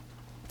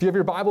If you have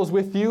your Bibles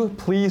with you,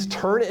 please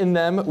turn in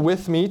them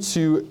with me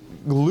to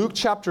Luke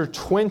chapter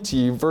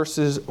 20,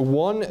 verses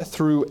 1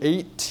 through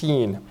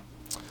 18.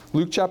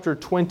 Luke chapter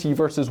 20,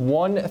 verses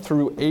 1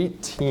 through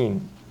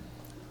 18.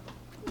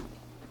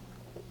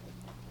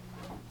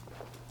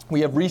 We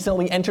have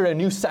recently entered a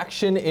new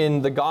section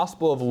in the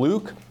Gospel of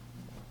Luke.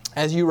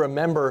 As you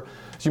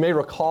may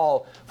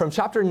recall, from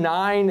chapter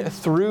 9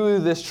 through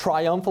this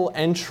triumphal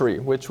entry,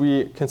 which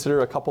we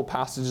considered a couple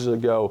passages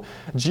ago,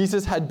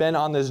 Jesus had been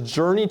on this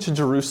journey to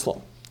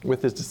Jerusalem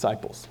with his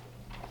disciples.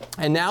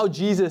 And now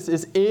Jesus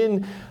is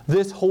in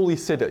this holy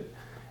city.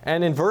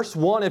 And in verse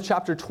 1 of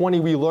chapter 20,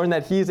 we learn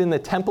that he is in the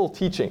temple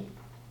teaching.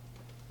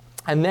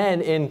 And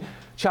then in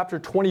chapter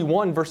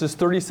 21, verses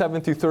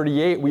 37 through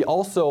 38, we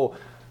also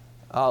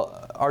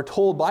are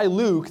told by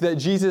Luke that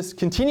Jesus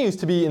continues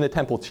to be in the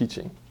temple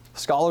teaching.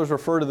 Scholars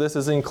refer to this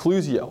as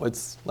inclusio.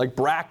 It's like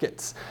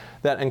brackets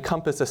that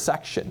encompass a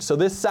section. So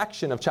this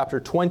section of chapter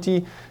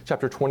 20,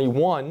 chapter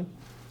 21,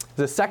 is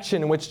a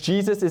section in which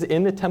Jesus is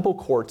in the temple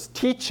courts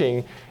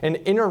teaching and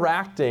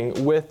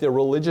interacting with the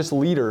religious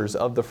leaders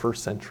of the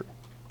first century.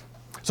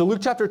 So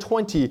Luke chapter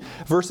 20,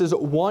 verses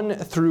 1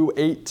 through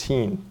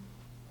 18.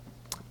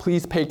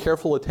 Please pay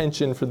careful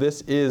attention, for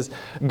this is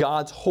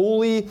God's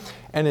holy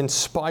and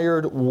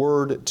inspired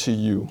word to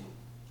you.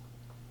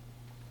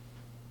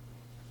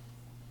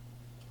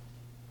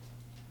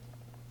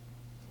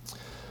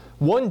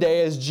 One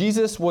day, as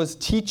Jesus was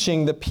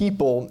teaching the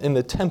people in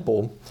the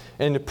temple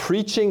and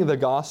preaching the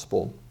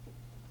gospel,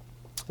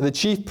 the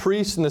chief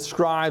priests and the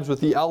scribes with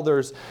the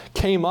elders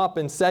came up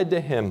and said to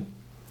him,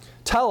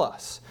 "Tell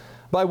us,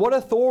 by what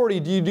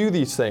authority do you do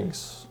these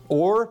things?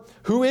 Or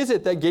who is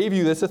it that gave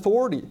you this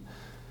authority?"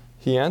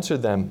 He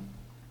answered them,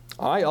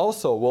 "I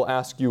also will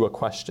ask you a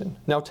question.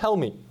 Now tell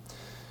me,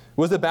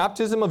 was the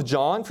baptism of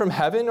John from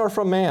heaven or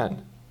from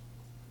man?"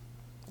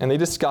 And they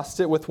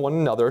discussed it with one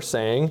another,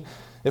 saying,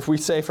 "If we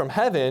say from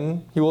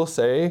heaven, he will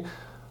say,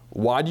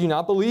 'Why do you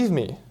not believe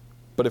me?'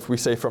 But if we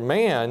say from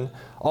man,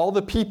 all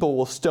the people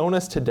will stone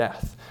us to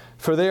death,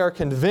 for they are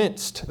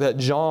convinced that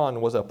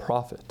John was a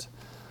prophet."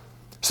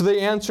 So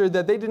they answered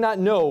that they did not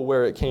know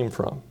where it came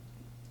from.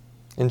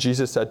 And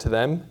Jesus said to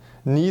them,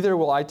 "Neither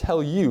will I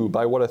tell you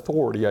by what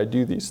authority I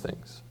do these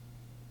things."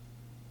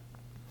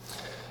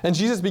 And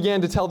Jesus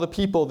began to tell the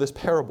people this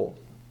parable.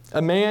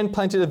 A man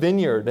planted a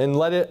vineyard and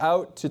let it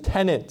out to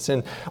tenants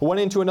and went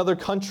into another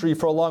country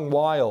for a long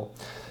while.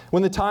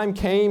 When the time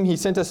came, he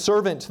sent a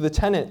servant to the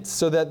tenants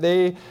so that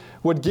they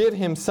would give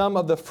him some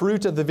of the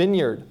fruit of the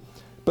vineyard.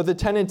 But the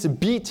tenants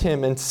beat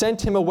him and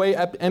sent him away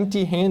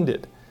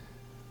empty-handed.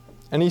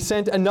 And he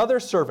sent another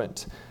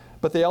servant,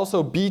 but they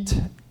also beat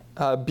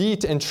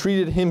and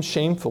treated him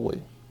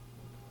shamefully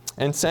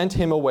and sent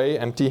him away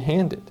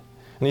empty-handed.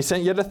 And he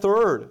sent yet a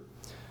third.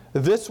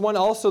 This one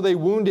also they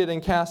wounded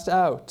and cast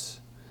out.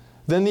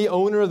 Then the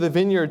owner of the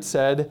vineyard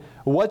said,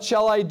 "What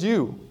shall I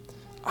do?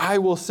 I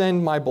will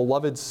send my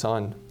beloved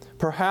son.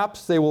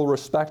 Perhaps they will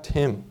respect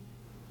him."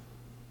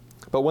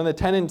 But when the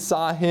tenants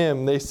saw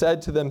him, they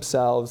said to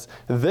themselves,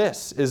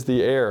 "This is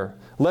the heir.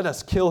 Let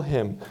us kill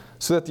him,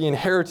 so that the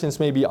inheritance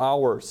may be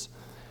ours."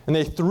 And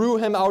they threw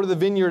him out of the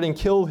vineyard and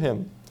killed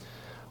him.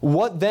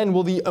 What then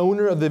will the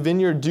owner of the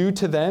vineyard do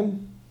to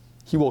them?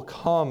 He will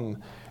come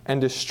and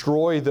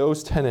destroy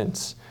those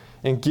tenants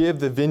and give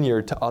the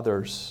vineyard to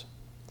others.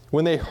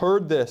 When they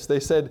heard this,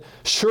 they said,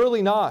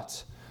 "Surely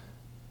not."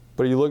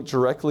 But he looked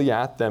directly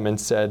at them and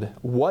said,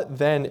 "What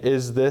then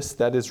is this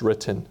that is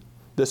written?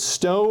 The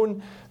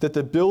stone that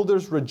the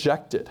builders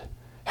rejected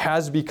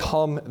has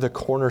become the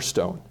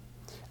cornerstone.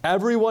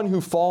 Everyone who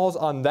falls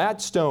on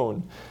that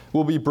stone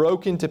will be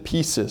broken to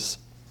pieces,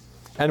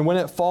 and when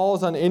it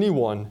falls on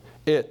anyone,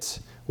 it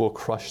will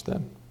crush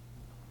them."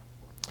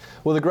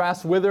 Well, the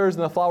grass withers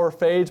and the flower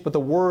fades, but the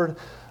word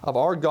of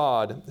our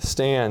God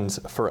stands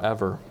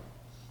forever.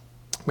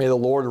 May the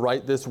Lord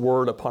write this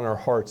word upon our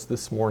hearts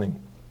this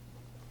morning.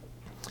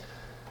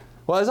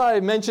 Well, as I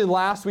mentioned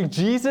last week,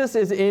 Jesus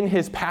is in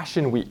his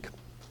Passion Week.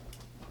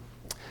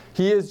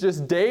 He is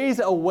just days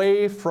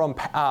away from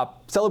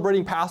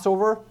celebrating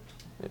Passover,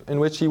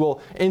 in which he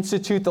will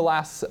institute the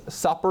Last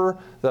Supper,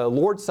 the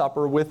Lord's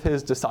Supper, with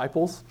his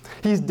disciples.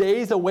 He's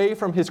days away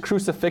from his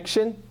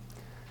crucifixion.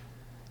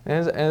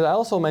 And as I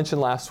also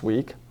mentioned last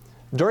week,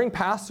 during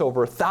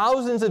Passover,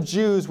 thousands of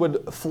Jews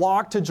would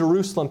flock to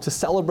Jerusalem to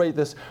celebrate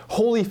this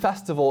holy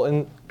festival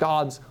in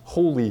God's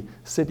holy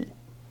city.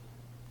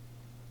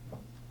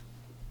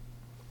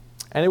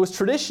 And it was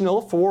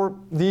traditional for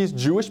these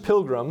Jewish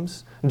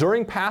pilgrims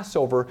during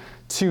Passover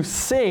to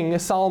sing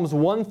Psalms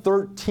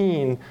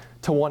 113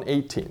 to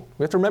 118.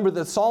 We have to remember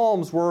that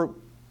Psalms were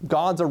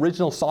God's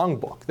original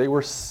songbook. They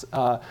were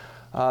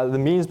the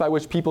means by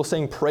which people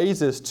sang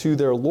praises to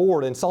their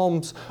Lord. And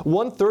Psalms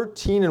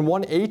 113 and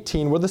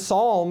 118 were the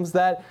psalms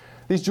that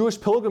these Jewish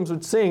pilgrims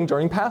would sing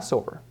during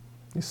Passover.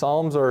 These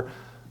psalms are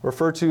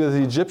referred to as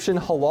the Egyptian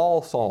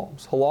Hallel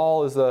psalms.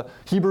 Hallel is the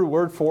Hebrew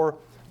word for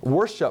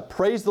worship,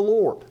 praise the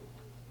Lord.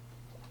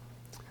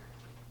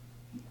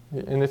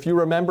 And if you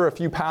remember a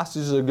few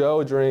passages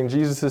ago during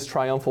Jesus'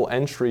 triumphal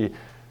entry,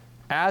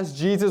 As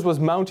Jesus was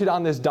mounted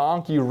on this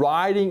donkey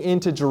riding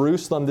into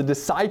Jerusalem, the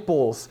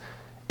disciples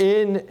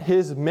in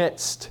his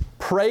midst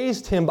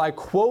praised him by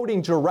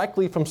quoting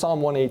directly from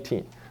Psalm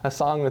 118, a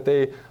song that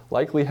they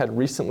likely had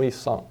recently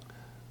sung.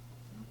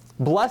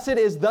 Blessed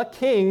is the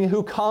King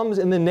who comes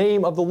in the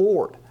name of the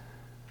Lord.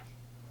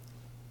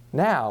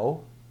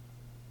 Now,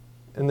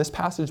 in this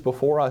passage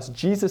before us,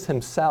 Jesus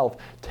himself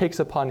takes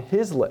upon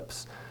his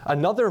lips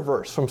another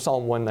verse from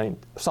Psalm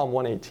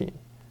 118.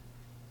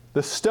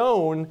 The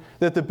stone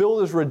that the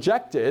builders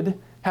rejected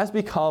has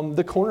become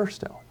the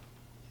cornerstone.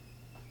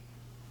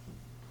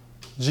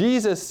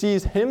 Jesus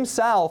sees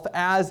himself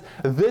as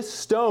this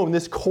stone,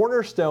 this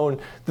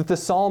cornerstone that the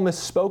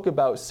psalmist spoke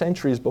about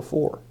centuries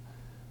before.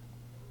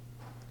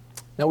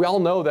 Now, we all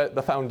know that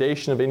the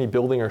foundation of any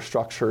building or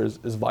structure is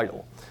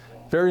vital,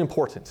 very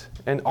important.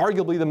 And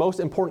arguably the most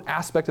important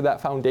aspect of that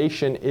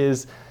foundation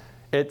is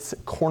its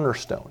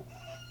cornerstone.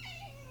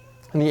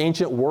 In the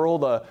ancient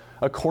world,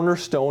 a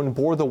cornerstone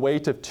bore the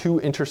weight of two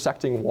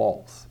intersecting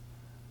walls.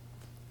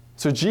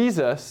 So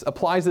Jesus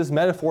applies this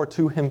metaphor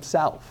to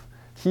himself.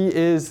 He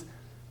is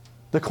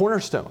the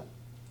cornerstone.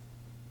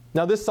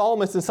 Now, this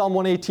psalmist in Psalm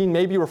 118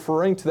 may be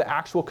referring to the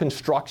actual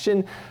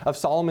construction of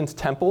Solomon's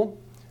temple,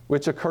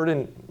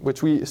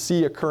 which we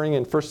see occurring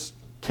in 1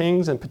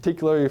 Kings, and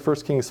particularly 1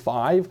 Kings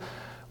 5,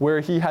 where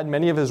he had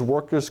many of his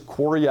workers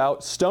quarry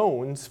out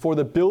stones for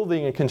the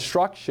building and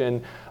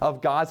construction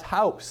of God's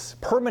house,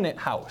 permanent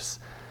house.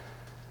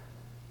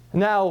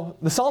 Now,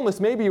 the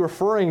psalmist may be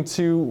referring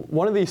to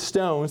one of these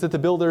stones that the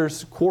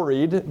builders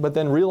quarried, but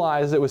then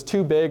realized it was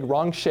too big,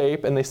 wrong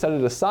shape, and they set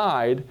it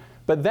aside.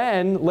 But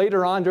then,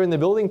 later on during the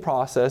building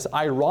process,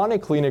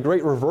 ironically, in a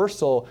great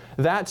reversal,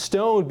 that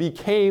stone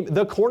became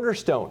the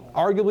cornerstone,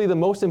 arguably the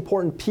most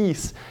important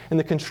piece in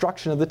the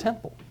construction of the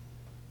temple.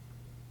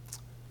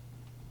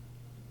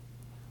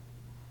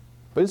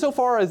 But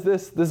insofar as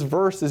this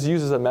verse is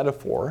used as a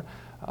metaphor,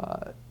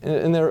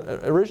 in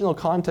the original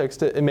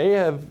context, it may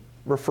have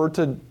referred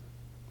to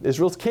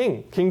Israel's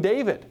king, King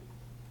David.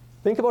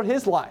 Think about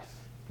his life.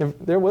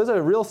 There was a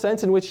real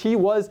sense in which he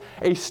was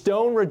a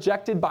stone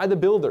rejected by the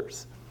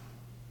builders.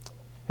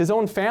 His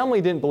own family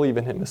didn't believe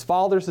in him. His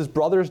fathers, his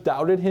brothers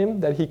doubted him,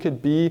 that he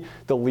could be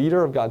the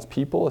leader of God's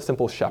people, a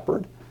simple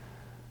shepherd.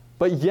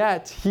 But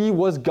yet, he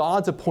was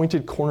God's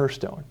appointed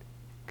cornerstone,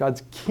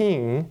 God's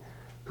king,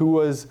 who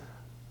was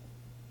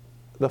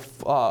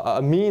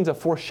a means of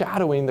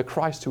foreshadowing the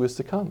Christ who is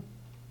to come.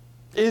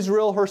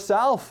 Israel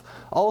herself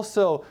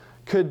also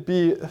could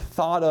be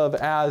thought of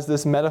as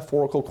this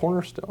metaphorical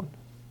cornerstone.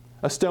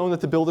 A stone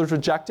that the builders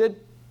rejected.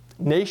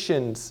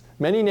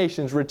 Many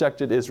nations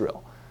rejected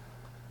Israel.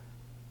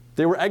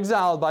 They were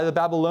exiled by the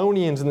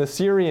Babylonians and the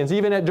Syrians.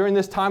 Even during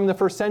this time in the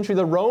first century,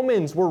 the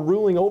Romans were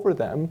ruling over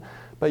them.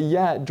 But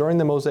yet, during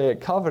the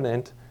Mosaic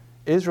covenant,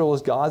 Israel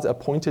was God's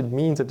appointed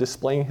means of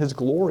displaying his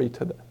glory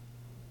to them.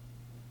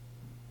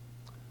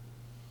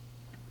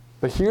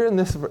 But here in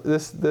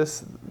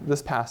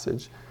this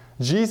passage,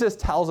 Jesus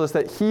tells us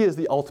that he is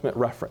the ultimate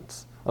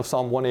reference of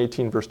Psalm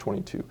 118, verse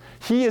 22.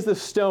 He is the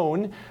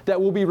stone that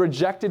will be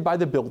rejected by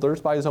the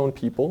builders, by his own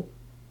people,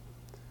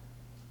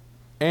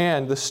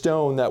 and the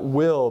stone that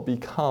will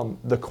become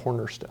the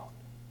cornerstone.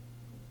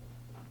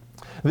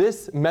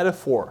 This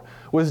metaphor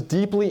was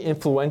deeply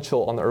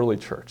influential on the early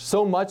church,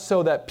 so much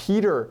so that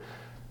Peter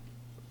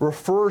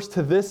refers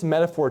to this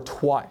metaphor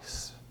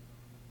twice.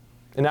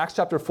 In Acts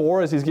chapter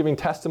 4, as he's giving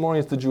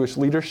testimonies to Jewish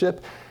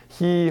leadership,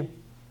 he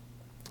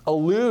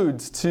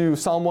alludes to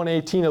Psalm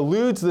 118,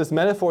 alludes to this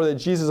metaphor that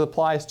Jesus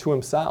applies to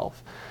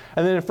himself.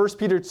 And then in 1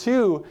 Peter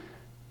 2,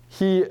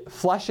 he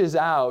fleshes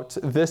out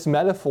this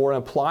metaphor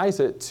and applies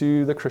it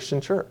to the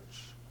Christian church.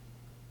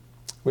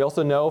 We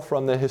also know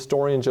from the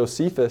historian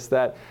Josephus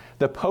that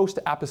the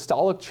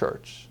post-apostolic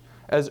church,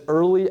 as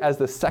early as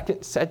the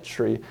 2nd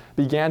century,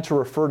 began to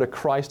refer to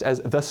Christ as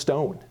the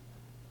stone,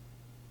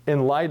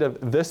 in light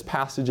of this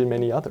passage and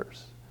many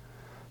others.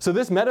 So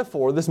this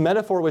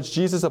metaphor which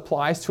Jesus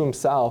applies to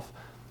himself,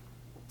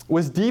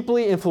 was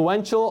deeply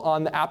influential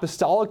on the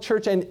apostolic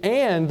church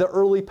and the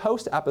early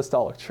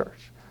post-apostolic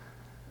church.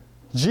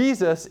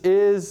 Jesus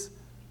is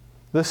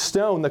the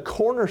stone, the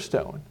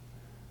cornerstone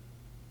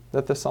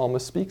that the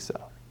psalmist speaks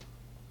of.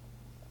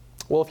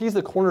 Well, if he's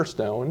the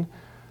cornerstone,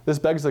 this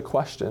begs the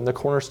question, the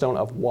cornerstone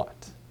of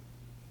what?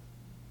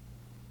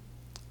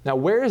 Now,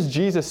 where is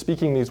Jesus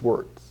speaking these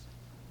words?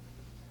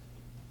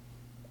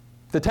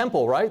 The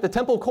temple, right? The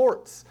temple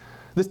courts.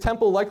 This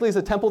temple likely is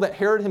a temple that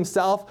Herod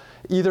himself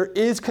either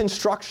is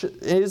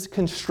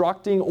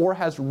constructing or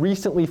has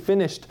recently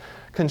finished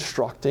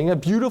constructing, a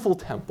beautiful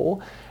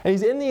temple. And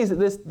he's in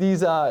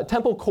these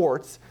temple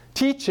courts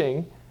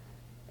teaching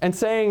and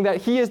saying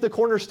that he is the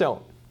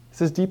cornerstone.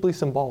 This is deeply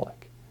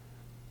symbolic.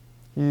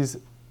 He's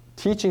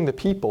teaching the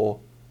people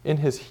in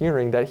his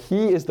hearing that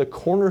he is the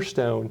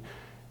cornerstone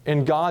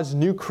in God's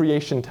new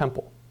creation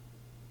temple.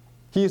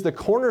 He is the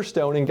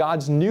cornerstone in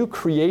God's new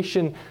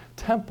creation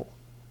temple.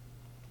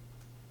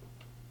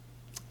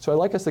 So I'd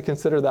like us to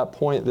consider that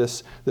point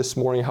this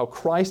morning, how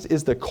Christ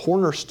is the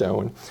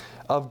cornerstone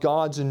of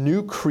God's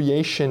new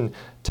creation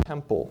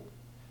temple.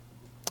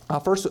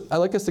 First, I'd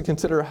like us to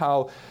consider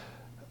how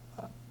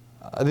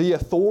the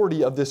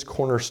authority of this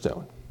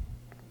cornerstone.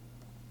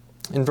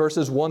 In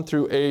verses 1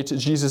 through 8,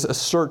 Jesus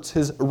asserts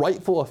his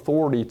rightful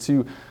authority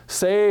to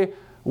say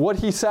what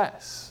he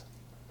says,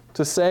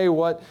 to say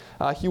what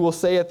he will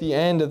say at the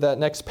end of that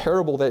next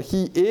parable, that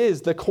he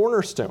is the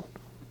cornerstone.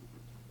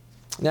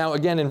 Now,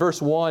 again, in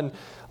verse 1,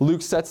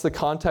 Luke sets the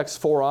context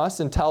for us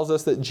and tells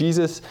us that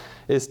Jesus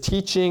is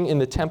teaching in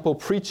the temple,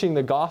 preaching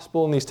the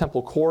gospel in these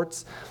temple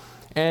courts.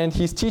 And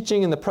he's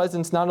teaching in the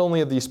presence not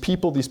only of these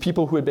people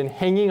who had been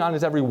hanging on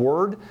his every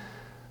word,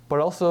 but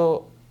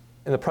also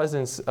in the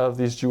presence of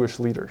these Jewish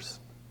leaders.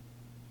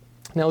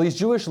 Now, these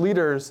Jewish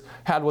leaders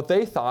had what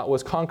they thought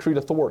was concrete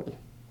authority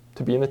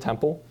to be in the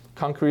temple,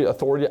 concrete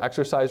authority to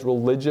exercise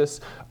religious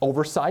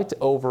oversight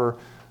over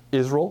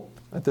Israel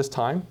at this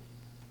time.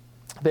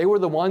 They were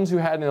the ones who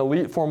had an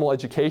elite formal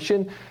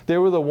education. They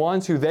were the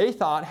ones who they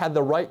thought had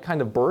the right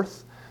kind of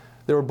birth.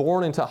 They were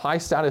born into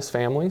high-status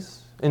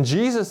families. And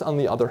Jesus, on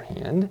the other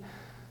hand,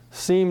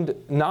 seemed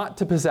not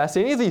to possess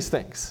any of these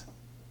things.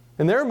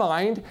 In their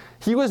mind,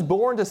 he was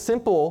born to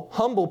simple,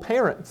 humble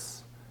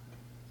parents.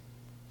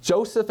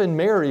 Joseph and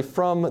Mary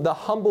from the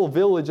humble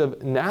village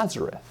of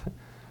Nazareth.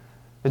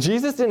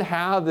 Jesus didn't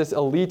have this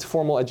elite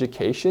formal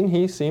education.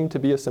 He seemed to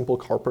be a simple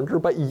carpenter,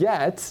 but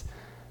yet,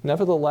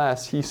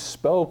 nevertheless, he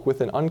spoke with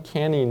an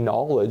uncanny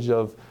knowledge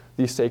of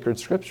these sacred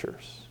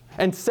scriptures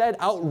and said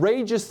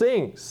outrageous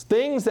things,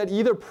 things that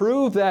either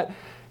prove that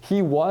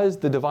he was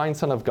the divine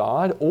Son of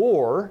God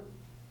or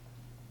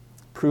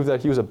prove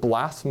that he was a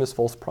blasphemous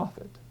false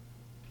prophet.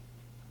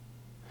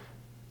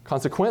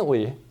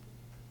 Consequently,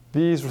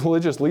 these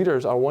religious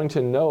leaders are wanting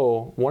to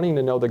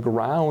know the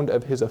ground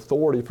of his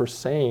authority for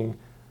saying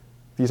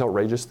these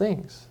outrageous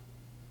things.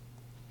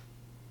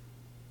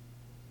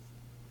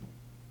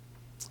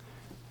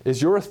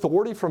 Is your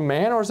authority from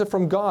man or is it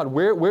from God?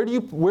 Where do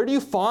you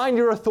find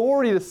your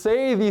authority to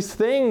say these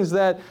things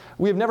that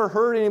we have never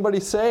heard anybody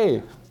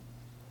say?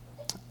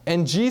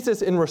 And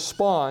Jesus, in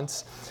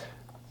response,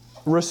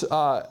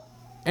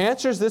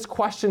 answers this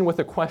question with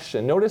a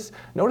question. Notice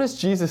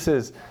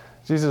Jesus'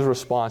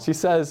 response. He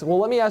says, well,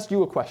 let me ask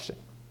you a question.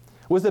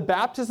 Was the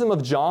baptism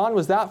of John,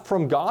 was that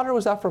from God or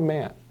was that from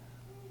man?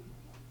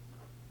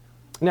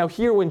 Now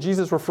here, when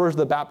Jesus refers to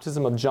the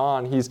baptism of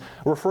John, he's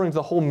referring to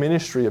the whole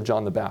ministry of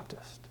John the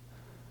Baptist.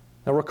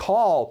 Now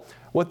recall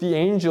what the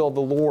angel of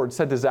the Lord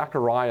said to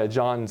Zechariah,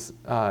 John's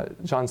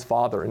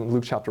father, in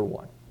Luke chapter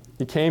 1.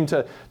 He came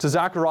to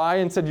Zechariah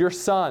and said, your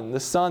son, the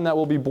son that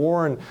will be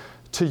born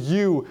to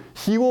you,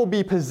 he will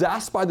be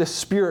possessed by the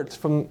Spirit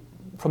from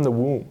the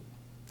womb.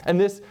 And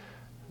this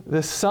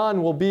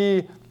son will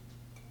be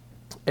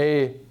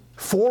a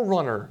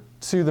forerunner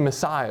to the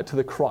Messiah, to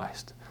the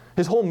Christ.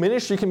 His whole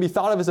ministry can be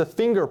thought of as a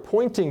finger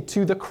pointing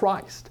to the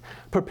Christ,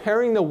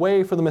 preparing the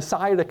way for the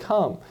Messiah to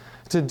come,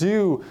 to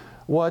do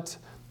what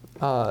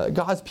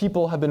God's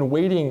people have been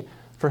waiting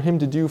for him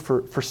to do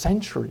for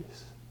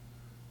centuries.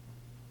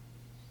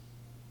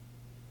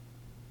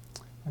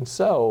 And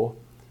so,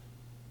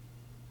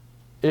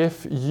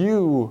 if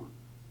you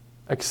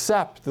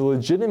accept the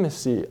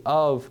legitimacy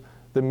of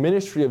the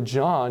ministry of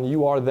John,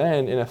 you are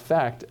then, in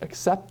effect,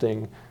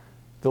 accepting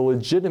the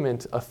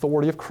legitimate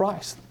authority of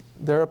Christ.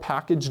 They're a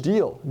package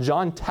deal.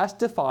 John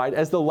testified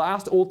as the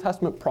last Old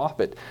Testament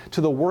prophet to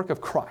the work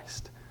of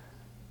Christ.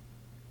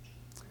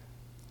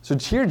 So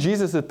here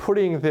Jesus is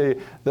putting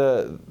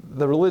the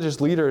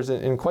religious leaders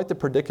in quite the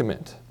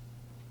predicament,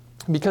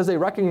 because they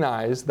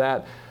recognize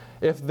that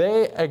if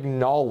they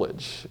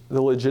acknowledge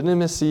the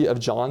legitimacy of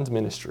John's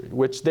ministry,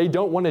 which they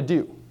don't want to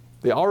do,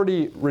 they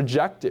already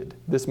rejected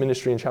this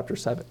ministry in chapter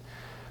 7.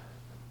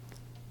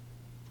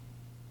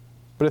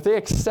 But if they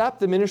accept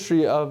the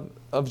ministry of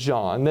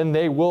John, then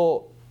they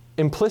will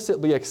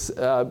implicitly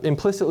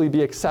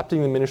be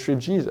accepting the ministry of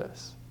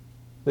Jesus.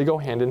 They go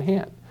hand in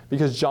hand,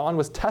 because John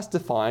was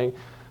testifying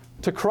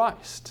to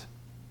Christ.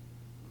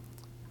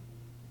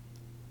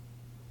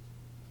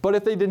 But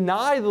if they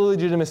deny the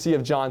legitimacy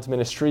of John's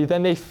ministry,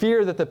 then they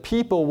fear that the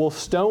people will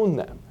stone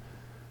them.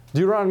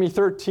 Deuteronomy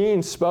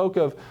 13 spoke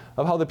of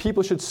how the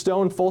people should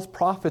stone false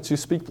prophets who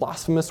speak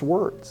blasphemous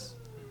words.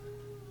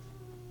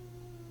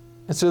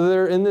 And so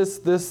they're in this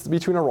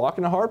between a rock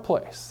and a hard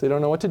place. They don't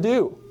know what to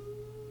do.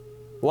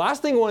 The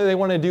last thing they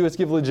want to do is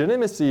give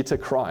legitimacy to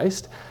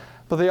Christ,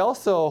 but they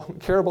also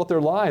care about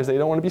their lives. They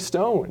don't want to be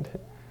stoned.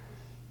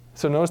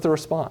 So notice the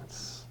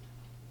response.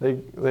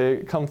 They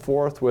come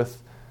forth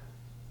with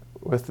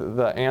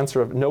the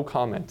answer of no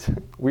comment.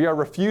 We are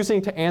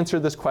refusing to answer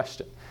this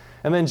question.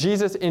 And then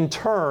Jesus, in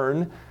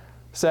turn,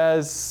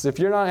 says, if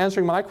you're not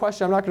answering my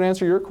question, I'm not going to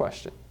answer your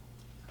question.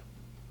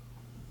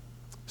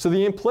 So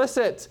the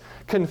implicit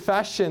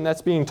confession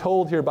that's being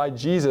told here by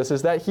Jesus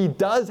is that he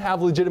does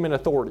have legitimate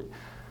authority,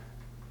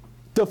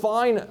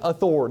 divine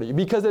authority,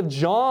 because if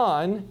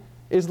John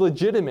is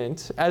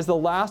legitimate as the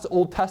last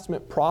Old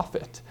Testament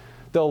prophet,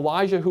 the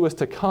Elijah who is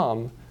to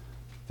come,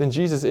 then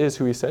Jesus is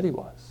who he said he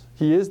was.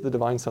 He is the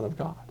divine Son of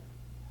God.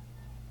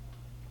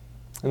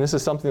 And this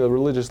is something the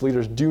religious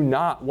leaders do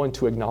not want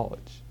to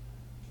acknowledge.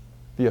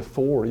 The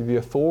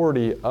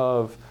authority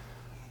of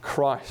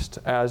Christ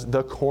as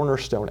the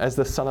cornerstone, as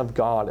the Son of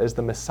God, as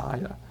the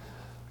Messiah.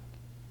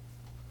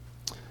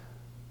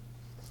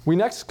 We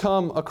next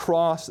come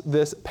across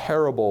this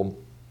parable.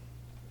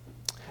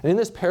 And in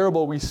this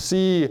parable, we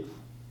see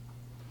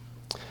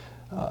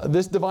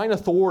this divine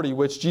authority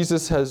which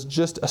Jesus has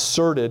just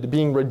asserted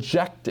being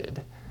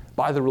rejected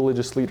by the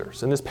religious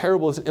leaders. And this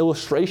parable is an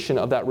illustration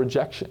of that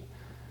rejection.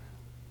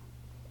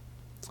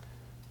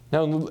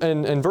 Now,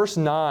 in verse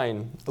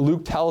 9,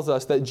 Luke tells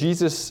us that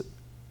Jesus,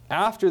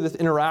 after this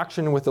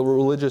interaction with the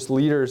religious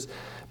leaders,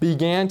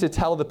 began to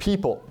tell the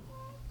people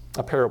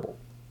a parable.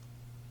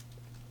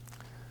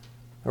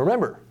 Now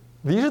remember,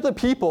 these are the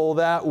people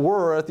that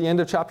were, at the end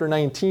of chapter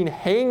 19,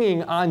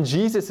 hanging on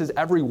Jesus'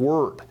 every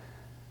word.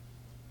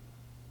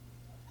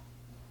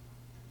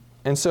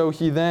 And so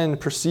he then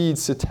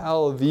proceeds to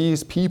tell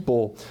these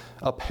people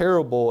a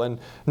parable. And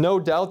no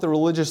doubt the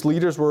religious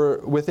leaders were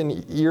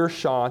within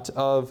earshot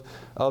of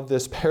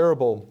this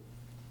parable.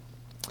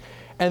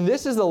 And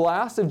this is the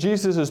last of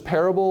Jesus'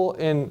 parables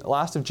in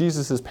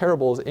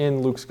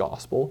Luke's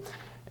gospel.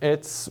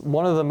 It's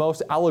one of the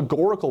most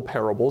allegorical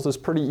parables. It's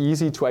pretty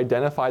easy to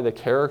identify the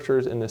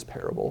characters in this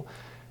parable.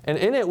 And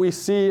in it we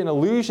see an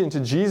allusion to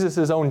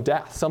Jesus' own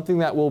death, something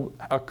that will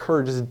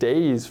occur just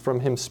days from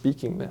him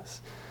speaking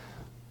this.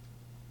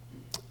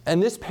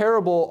 And this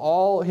parable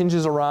all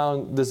hinges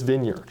around this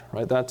vineyard,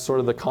 right? That's sort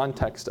of the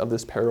context of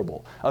this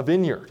parable, a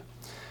vineyard.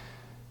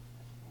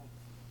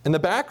 And the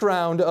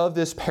background of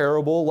this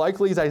parable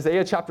likely is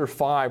Isaiah chapter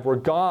 5, where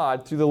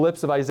God, through the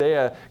lips of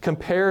Isaiah,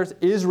 compares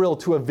Israel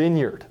to a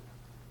vineyard.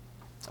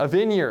 A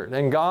vineyard.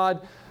 And God's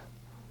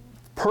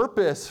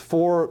purpose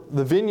for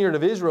the vineyard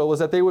of Israel was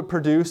that they would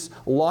produce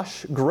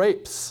lush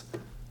grapes,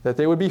 that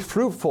they would be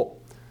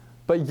fruitful.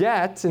 But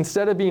yet,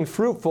 instead of being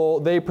fruitful,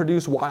 they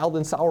produce wild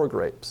and sour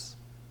grapes.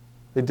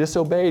 They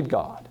disobeyed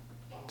God,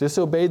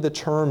 disobeyed the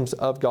terms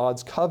of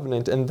God's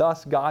covenant, and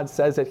thus God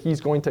says that he's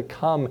going to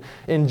come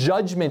in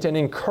judgment and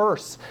in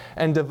curse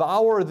and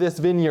devour this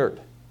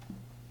vineyard.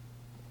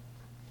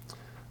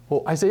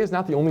 Well, Isaiah is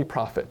not the only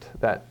prophet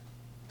that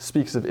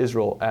speaks of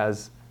Israel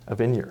as a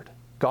vineyard.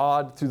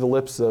 God, through the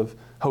lips of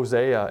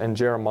Hosea and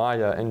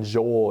Jeremiah and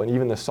Joel and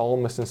even the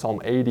psalmist in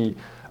Psalm 80,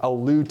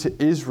 allude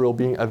to Israel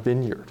being a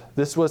vineyard.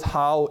 This was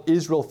how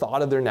Israel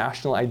thought of their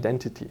national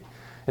identity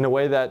in a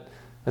way that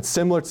it's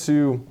similar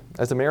to,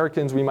 as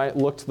Americans, we might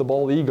look to the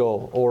bald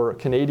eagle, or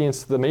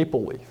Canadians to the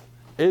maple leaf.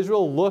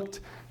 Israel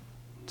looked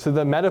to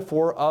the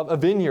metaphor of a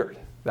vineyard.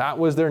 That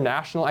was their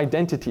national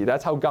identity.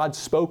 That's how God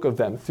spoke of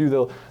them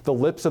through the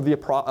lips of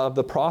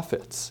the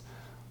prophets.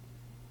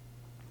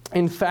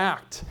 In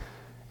fact,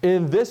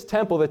 in this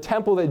temple, the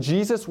temple that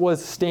Jesus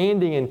was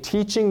standing and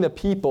teaching the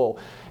people,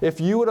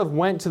 if you would have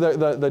went to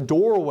the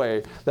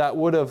doorway that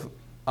would have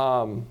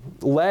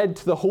led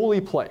to the holy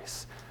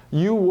place,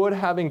 you would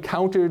have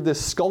encountered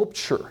this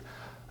sculpture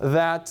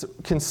that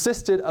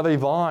consisted of a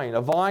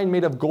vine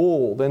made of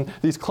gold, and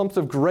these clumps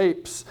of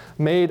grapes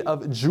made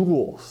of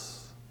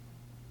jewels.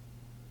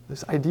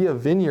 This idea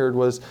of vineyard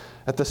was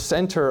at the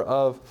center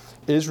of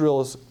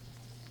Israel's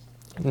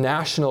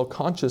national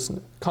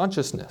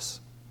consciousness.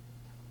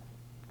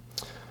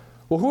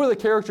 Well, who are the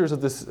characters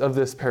of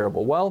this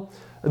parable? Well,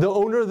 the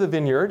owner of the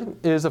vineyard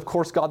is, of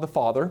course, God the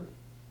Father.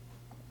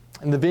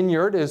 And the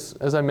vineyard is,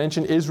 as I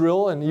mentioned,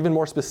 Israel, and even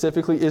more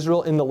specifically,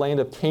 Israel in the land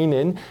of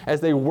Canaan, as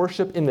they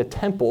worship in the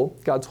temple,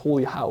 God's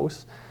holy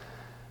house.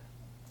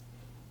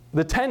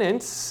 The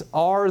tenants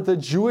are the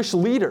Jewish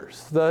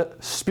leaders, the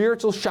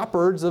spiritual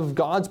shepherds of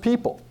God's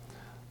people.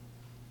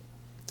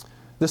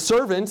 The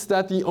servants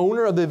that the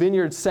owner of the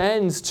vineyard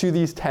sends to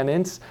these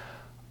tenants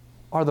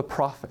are the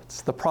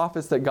prophets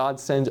that God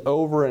sends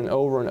over and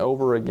over and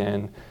over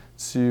again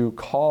to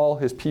call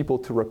his people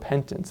to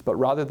repentance. But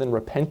rather than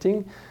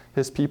repenting,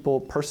 his people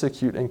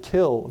persecute and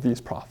kill these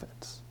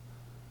prophets.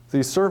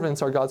 These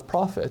servants are God's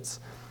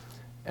prophets.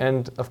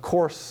 And of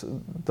course,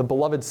 the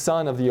beloved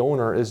son of the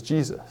owner is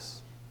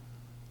Jesus,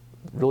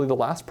 really the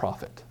last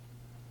prophet,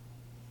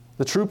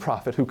 the true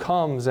prophet who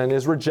comes and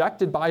is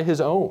rejected by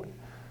his own,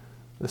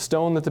 the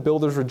stone that the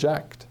builders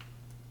reject,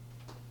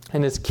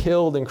 and is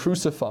killed and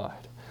crucified.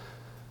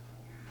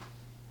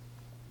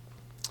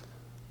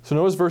 So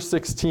notice verse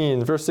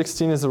 16. Verse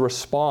 16 is the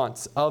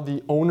response of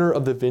the owner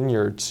of the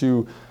vineyard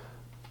to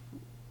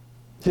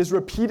his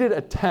repeated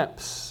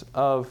attempts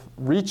of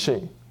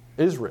reaching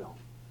Israel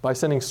by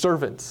sending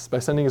servants, by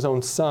sending his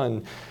own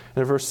son.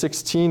 And in verse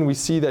 16, we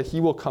see that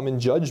he will come in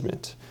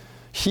judgment.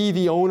 He,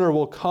 the owner,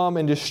 will come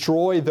and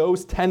destroy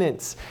those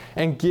tenants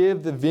and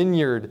give the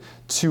vineyard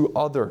to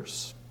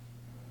others.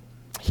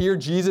 Here,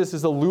 Jesus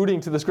is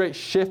alluding to this great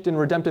shift in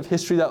redemptive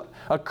history that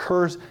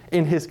occurs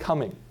in his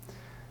coming.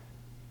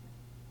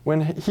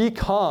 When he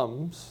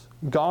comes,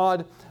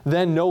 God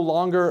then no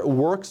longer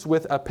works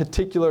with a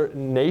particular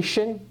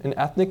nation, an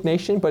ethnic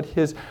nation, but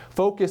his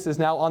focus is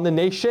now on the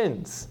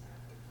nations.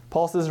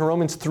 Paul says in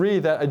Romans 3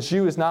 that a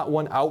Jew is not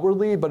one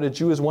outwardly, but a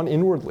Jew is one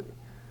inwardly.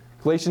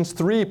 Galatians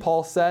 3,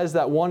 Paul says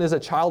that one is a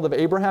child of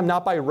Abraham,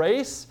 not by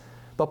race,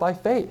 but by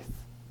faith.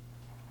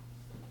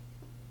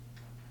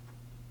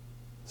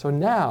 So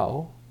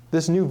now,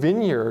 this new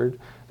vineyard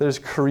that is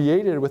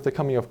created with the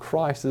coming of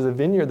Christ is a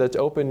vineyard that's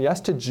open, yes,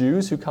 to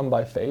Jews who come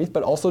by faith,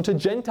 but also to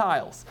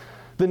Gentiles,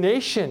 the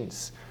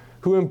nations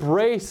who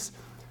embrace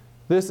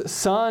this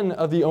son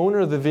of the owner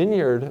of the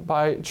vineyard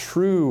by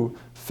true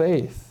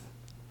faith.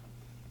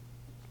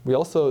 We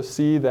also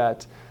see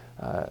that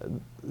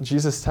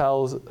Jesus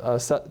tells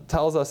us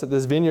that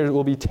this vineyard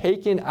will be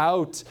taken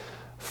out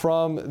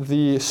from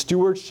the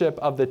stewardship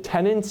of the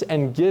tenants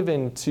and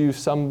given to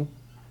some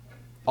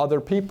other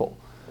people.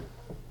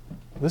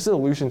 This is an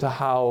allusion to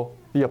how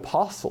the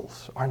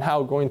apostles are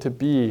now going to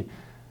be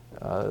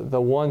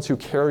the ones who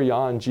carry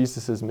on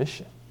Jesus'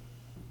 mission.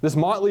 This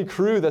motley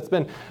crew that's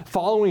been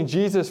following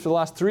Jesus for the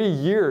last 3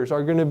 years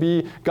are going to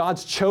be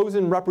God's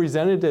chosen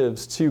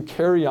representatives to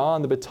carry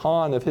on the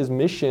baton of his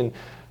mission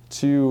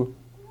to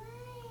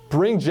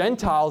bring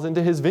Gentiles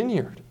into his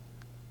vineyard.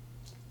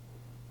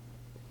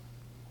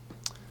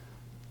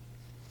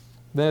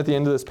 Then at the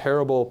end of this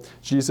parable,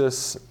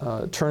 Jesus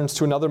turns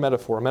to another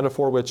metaphor, a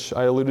metaphor which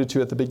I alluded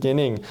to at the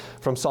beginning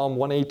from Psalm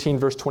 118,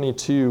 verse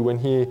 22, when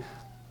he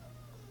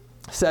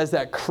says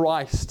that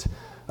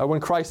when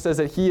Christ says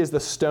that he is the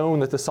stone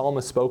that the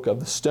psalmist spoke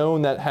of, the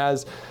stone that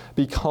has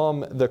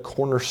become the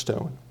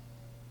cornerstone.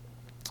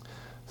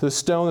 The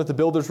stone that the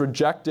builders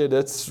rejected,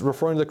 it's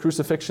referring to the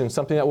crucifixion,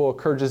 something that will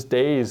occur just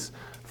days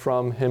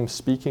from him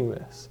speaking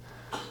this.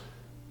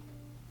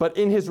 But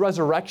in his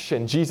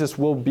resurrection, Jesus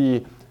will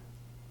be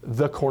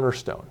the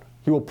cornerstone.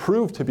 He will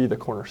prove to be the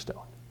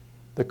cornerstone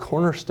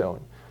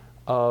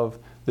of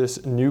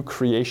this new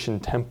creation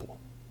temple.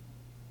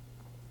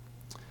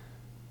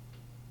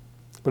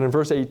 But in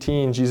verse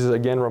 18, Jesus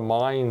again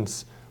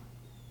reminds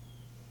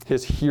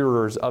his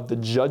hearers of the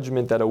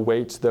judgment that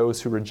awaits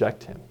those who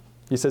reject him.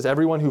 He says,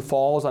 everyone who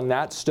falls on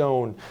that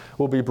stone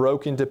will be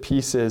broken to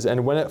pieces,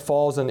 and when it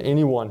falls on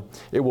anyone,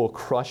 it will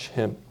crush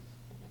him.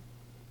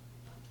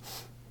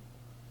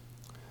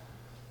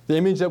 The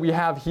image that we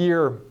have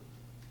here,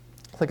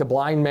 it's like a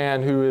blind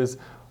man who is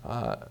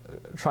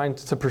trying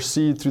to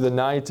proceed through the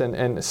night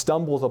and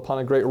stumbles upon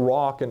a great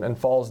rock and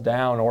falls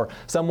down, or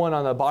someone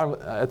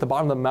at the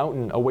bottom of the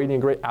mountain awaiting a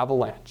great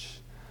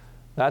avalanche.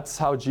 That's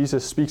how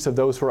Jesus speaks of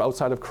those who are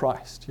outside of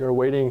Christ. You're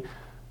awaiting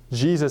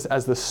Jesus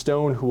as the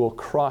stone who will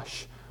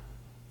crush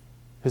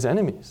his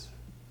enemies.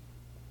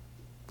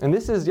 And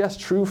this is, yes,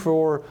 true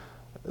for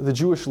the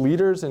Jewish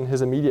leaders in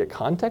his immediate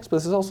context, but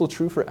this is also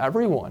true for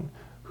everyone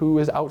who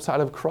is outside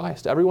of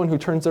Christ, everyone who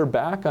turns their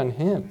back on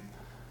him.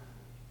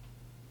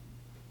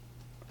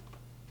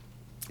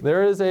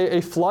 There is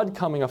a flood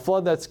coming, a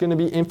flood that's going to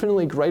be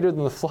infinitely greater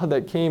than the flood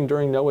that came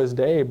during Noah's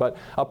day. But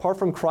apart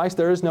from Christ,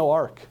 there is no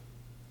ark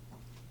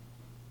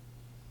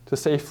to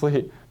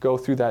safely go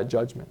through that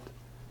judgment.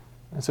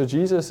 And so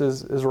Jesus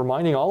is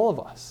reminding all of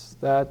us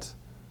that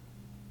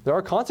there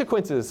are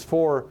consequences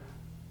for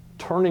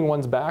turning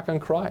one's back on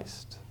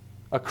Christ.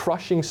 A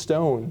crushing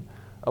stone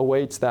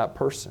awaits that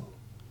person.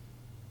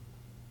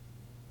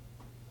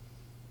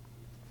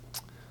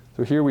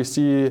 So here we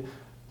see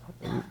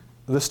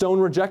the stone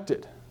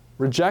rejected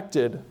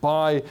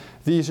by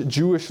these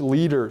Jewish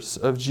leaders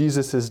of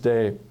Jesus'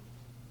 day.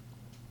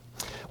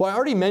 Well, I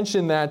already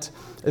mentioned that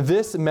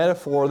this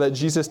metaphor that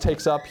Jesus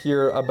takes up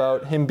here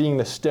about him being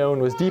the stone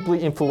was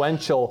deeply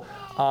influential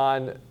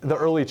on the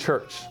early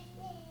church.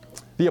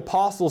 The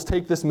apostles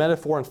take this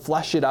metaphor and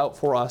flesh it out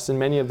for us in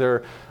many of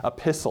their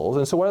epistles.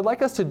 And so what I'd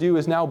like us to do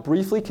is now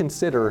briefly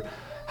consider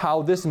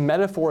how this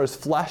metaphor is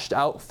fleshed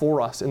out for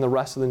us in the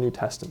rest of the New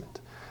Testament.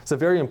 It's a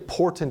very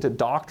important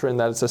doctrine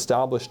that is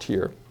established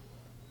here.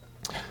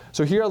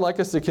 So here I'd like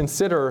us to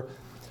consider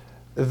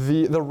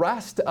the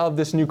rest of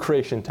this new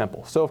creation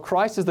temple. So if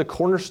Christ is the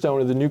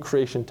cornerstone of the new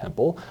creation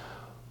temple,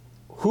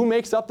 who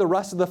makes up the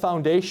rest of the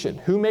foundation?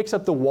 Who makes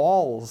up the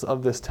walls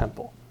of this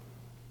temple?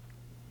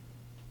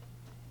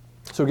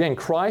 So again,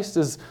 Christ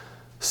is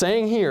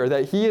saying here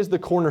that he is the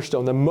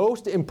cornerstone, the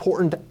most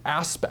important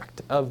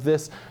aspect of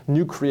this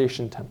new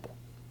creation temple.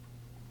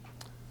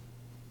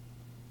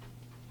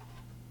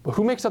 But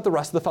who makes up the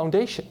rest of the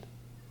foundation?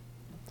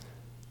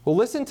 Well,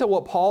 listen to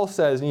what Paul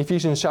says in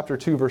Ephesians chapter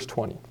 2, verse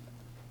 20.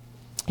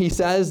 He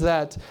says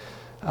that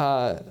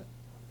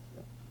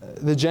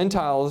the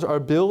Gentiles are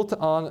built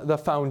on the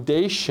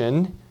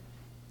foundation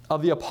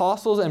of the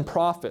apostles and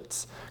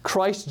prophets,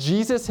 Christ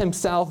Jesus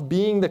himself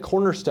being the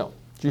cornerstone.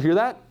 Did you hear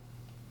that?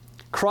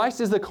 Christ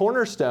is the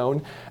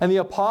cornerstone, and the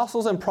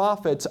apostles and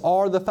prophets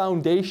are the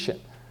foundation.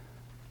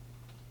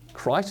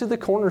 Christ is the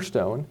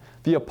cornerstone.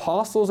 The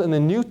apostles and the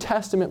New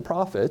Testament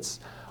prophets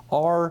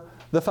are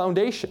the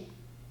foundation.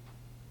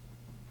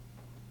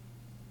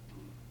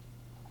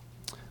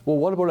 Well,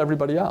 what about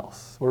everybody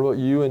else? What about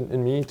you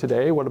and me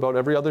today? What about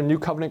every other New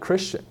Covenant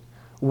Christian?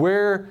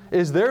 Where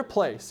is their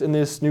place in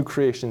this new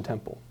creation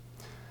temple?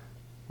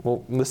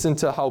 Well, listen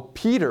to how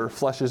Peter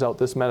fleshes out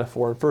this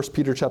metaphor in 1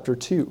 Peter chapter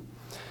 2.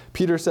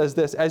 Peter says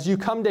this, "As you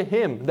come to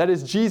him, that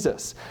is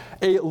Jesus,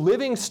 a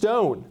living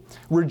stone,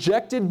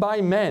 rejected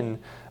by men,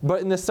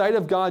 but in the sight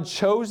of God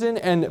chosen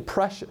and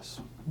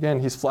precious." Again,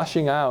 he's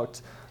fleshing out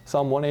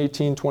Psalm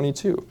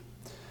 118:22.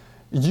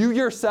 You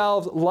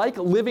yourselves, like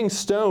living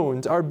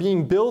stones, are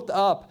being built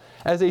up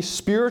as a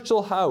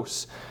spiritual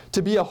house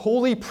to be a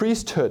holy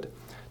priesthood,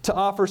 to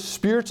offer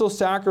spiritual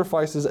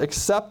sacrifices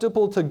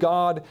acceptable to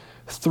God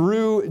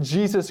through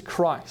Jesus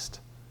Christ.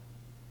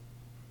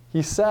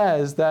 He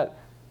says that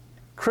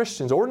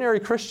Christians, ordinary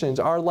Christians,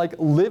 are like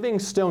living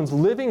stones,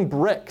 living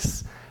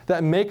bricks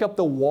that make up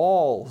the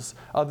walls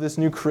of this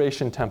new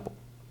creation temple.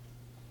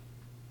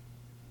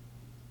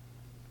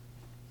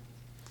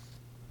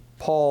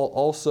 Paul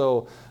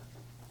also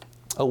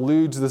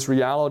alludes to this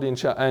reality in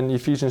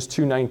Ephesians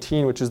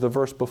 2:19, which is the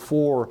verse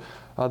before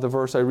the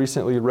verse I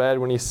recently read,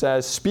 when he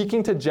says,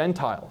 speaking to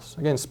Gentiles,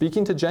 again,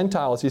 speaking to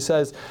Gentiles, he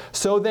says,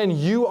 so then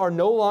you are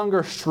no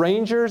longer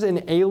strangers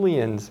and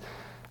aliens,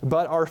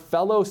 but are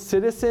fellow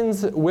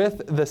citizens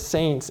with the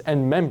saints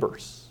and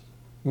members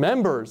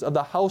of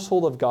the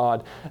household of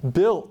God,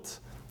 built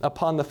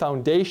upon the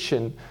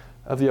foundation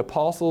of the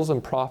apostles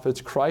and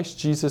prophets, Christ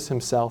Jesus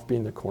himself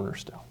being the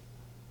cornerstone.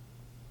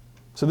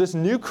 So this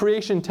new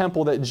creation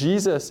temple that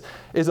Jesus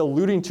is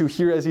alluding to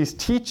here as he's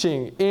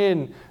teaching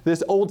in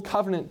this old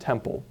covenant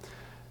temple,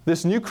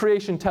 this new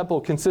creation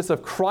temple consists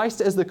of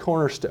Christ as the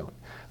cornerstone,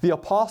 the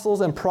apostles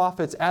and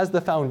prophets as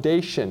the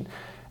foundation,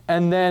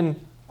 and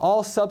then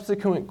all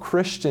subsequent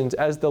Christians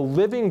as the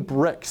living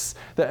bricks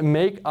that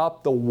make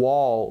up the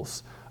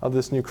walls of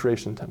this new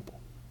creation temple.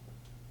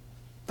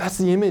 That's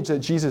the image that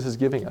Jesus is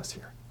giving us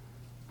here.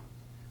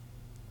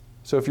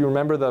 So if you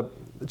remember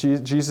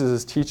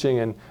Jesus' teaching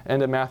in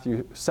end of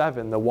Matthew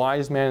 7, the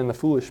wise man and the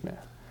foolish man.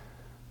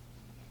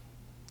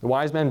 The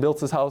wise man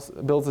builds his house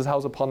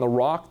upon the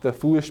rock. The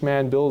foolish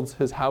man builds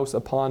his house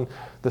upon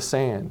the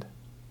sand.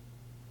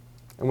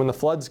 And when the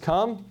floods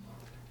come,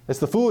 it's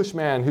the foolish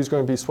man who's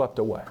going to be swept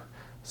away.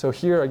 So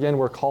here again,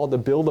 we're called to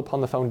build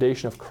upon the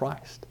foundation of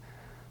Christ.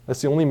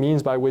 That's the only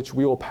means by which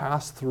we will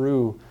pass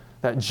through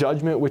that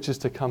judgment which is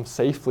to come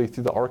safely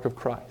through the ark of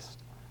Christ.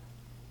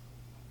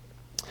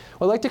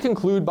 I'd like to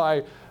conclude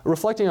by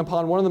reflecting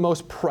upon one of the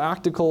most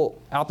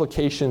practical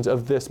applications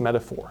of this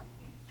metaphor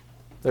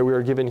that we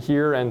are given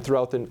here and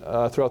throughout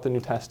the New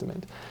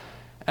Testament.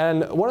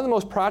 And one of the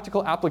most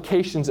practical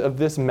applications of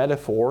this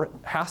metaphor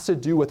has to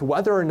do with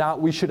whether or not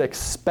we should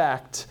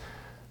expect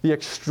the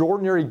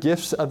extraordinary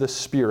gifts of the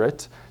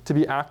Spirit to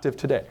be active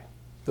today.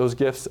 Those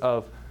gifts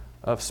of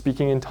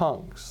speaking in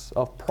tongues,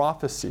 of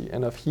prophecy,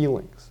 and of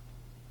healings.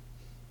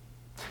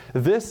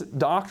 This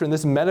doctrine,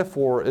 this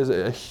metaphor, is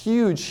a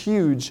huge,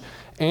 huge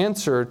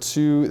answer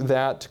to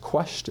that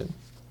question.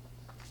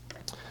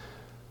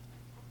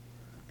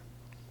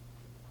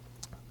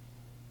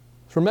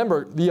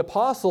 Remember, the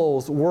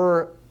apostles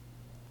were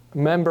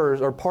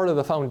members or part of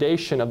the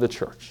foundation of the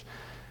church.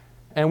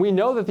 And we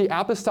know that the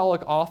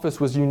apostolic office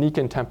was unique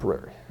and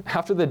temporary.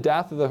 After the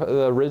death of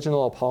the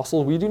original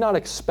apostles, we do not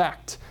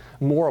expect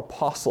more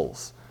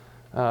apostles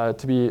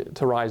to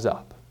rise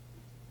up.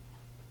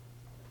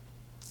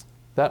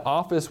 That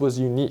office was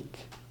unique.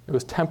 It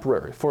was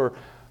temporary for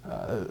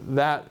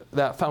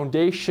that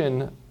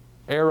foundation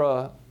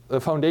era, the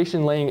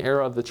foundation laying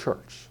era of the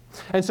church.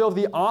 And so if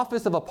the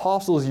office of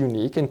apostle is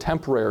unique and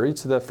temporary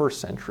to the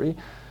first century,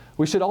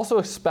 we should also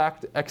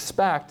expect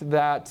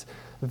that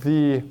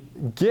the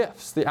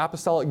gifts, the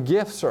apostolic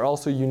gifts, are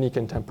also unique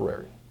and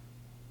temporary.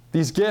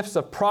 These gifts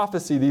of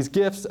prophecy, these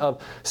gifts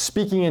of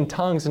speaking in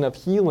tongues and of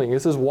healing.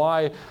 This is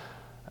why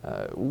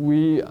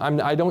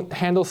I don't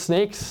handle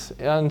snakes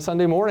on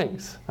Sunday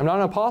mornings. I'm not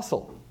an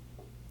apostle.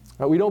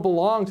 We don't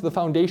belong to the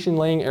foundation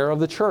laying era of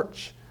the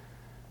church.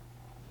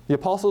 The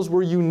apostles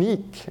were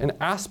unique, an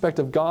aspect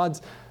of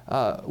God's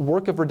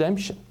work of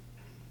redemption.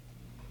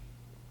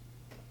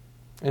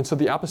 And so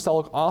the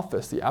apostolic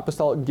office, the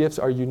apostolic gifts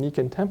are unique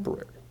and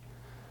temporary.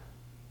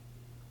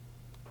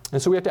 And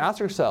so we have to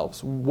ask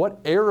ourselves, what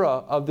era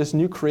of this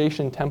new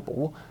creation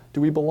temple do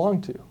we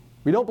belong to?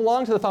 We don't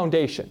belong to the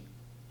foundation.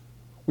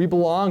 We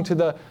belong to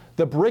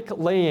the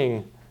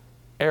brick-laying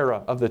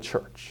era of the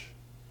church.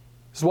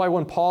 This is why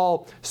when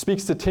Paul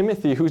speaks to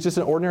Timothy, who's just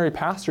an ordinary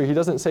pastor, he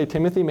doesn't say,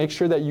 Timothy, make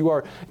sure that you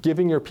are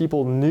giving your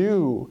people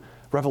new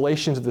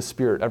revelations of the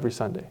Spirit every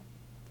Sunday.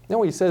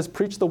 No, he says,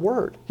 preach the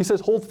word. He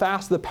says, hold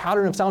fast to the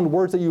pattern of sound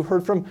words that you've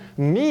heard from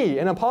me,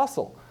 an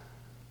apostle.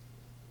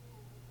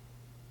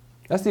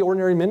 That's the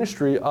ordinary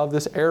ministry of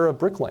this era of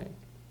bricklaying.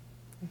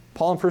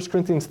 Paul in 1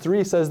 Corinthians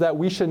 3 says that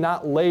we should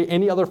not lay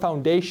any other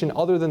foundation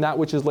other than that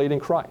which is laid in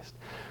Christ.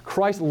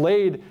 Christ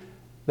laid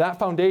that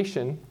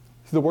foundation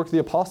through the work of the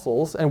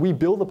apostles, and we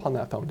build upon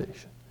that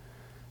foundation.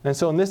 And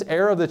so in this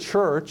era of the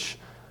church,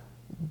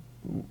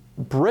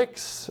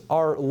 bricks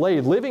are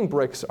laid, living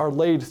bricks are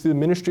laid through the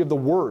ministry of the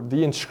Word,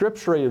 the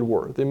inscripturated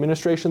Word, the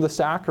administration of the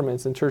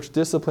sacraments and church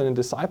discipline and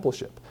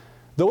discipleship.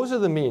 Those are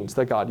the means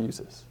that God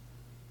uses.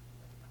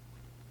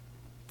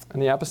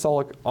 And the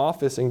apostolic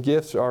office and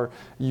gifts are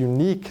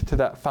unique to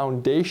that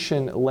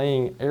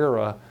foundation-laying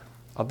era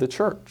of the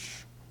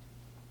church.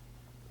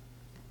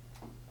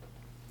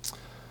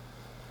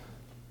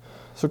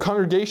 So,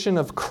 congregation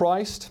of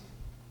Christ,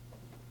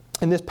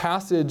 In this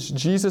passage,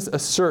 Jesus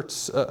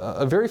asserts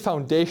a very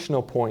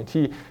foundational point.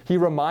 He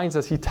reminds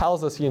us, he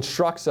tells us, he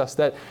instructs us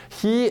that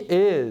he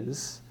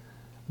is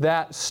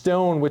that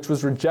stone which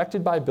was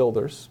rejected by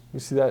builders.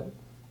 You see that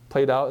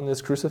played out in this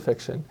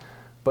crucifixion.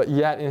 But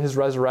yet in his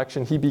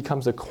resurrection, he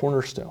becomes a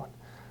cornerstone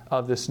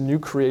of this new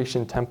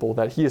creation temple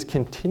that he is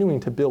continuing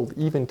to build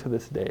even to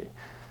this day.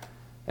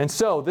 And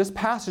so this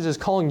passage is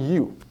calling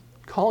you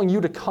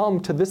to come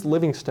to this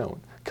living stone.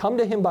 Come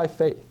to him by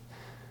faith.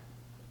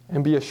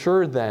 And be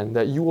assured then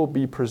that you will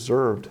be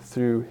preserved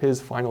through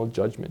his final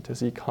judgment as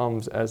he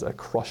comes as a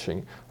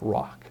crushing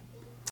rock.